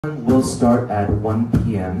Will start at 1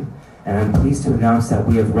 p.m. and I'm pleased to announce that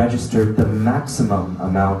we have registered the maximum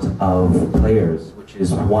amount of players, which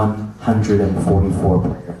is 144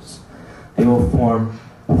 players. They will form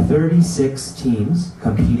 36 teams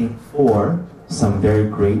competing for some very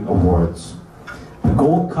great awards. The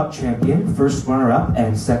Gold Cup champion, first runner-up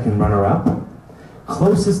and second runner-up.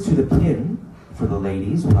 Closest to the pin for the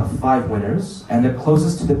ladies will have 5 winners, and the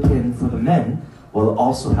closest to the pin for the men will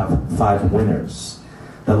also have 5 winners.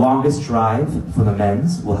 The longest drive for the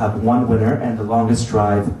men's will have 1 winner, and the longest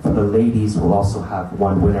drive for the ladies will also have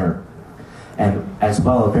 1 winner. And as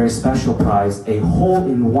well, a very special prize, a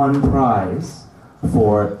hole-in-one prize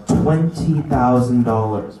for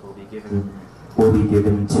 $20,000 will be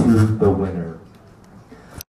given to the winner.